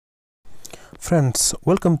Friends,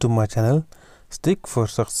 welcome to my channel Stick for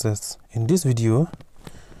Success. In this video,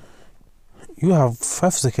 you have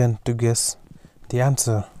 5 seconds to guess the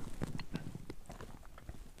answer.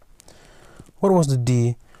 What was the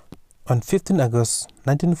day on 15 August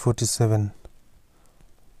 1947?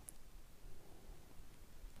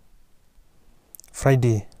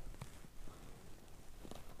 Friday.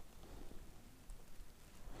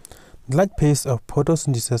 The large pace of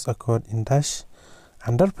photosynthesis occurred in dash,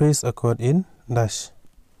 and that pace occurred in dash.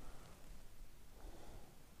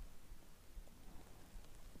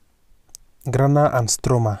 Grana and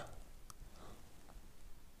stroma.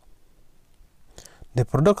 The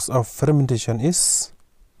products of fermentation is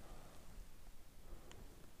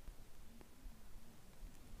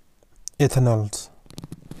ethanol.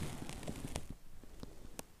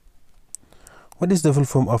 What is the full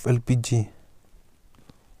form of LPG?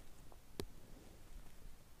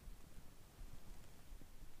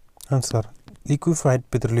 Answer: liquefied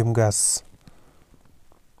petroleum gas.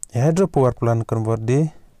 A hydropower plant converts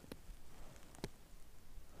the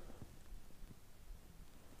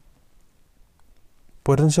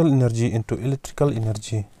potential energy into electrical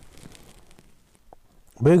energy.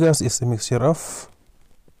 Biogas is a mixture of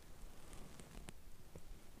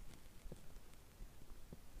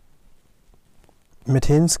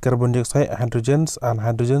methane, carbon dioxide, hydrogens, and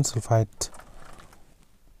hydrogen sulfide.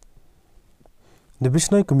 The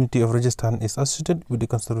Bishnoi community of Rajasthan is associated with the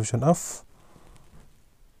conservation of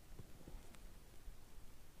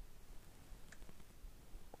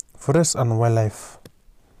forest and wildlife.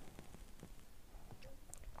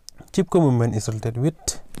 Chipko movement is related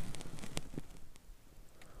with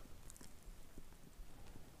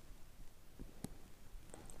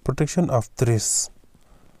protection of trees.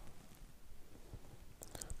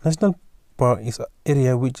 National park is an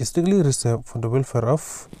area which is strictly reserved for the welfare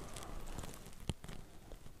of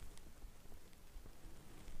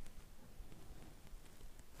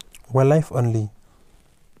wildlife only.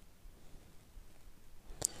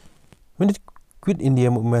 When did Quit India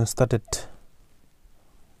movement started?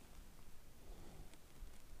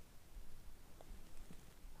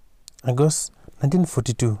 August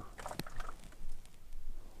 1942.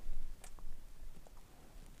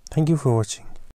 Thank you for watching.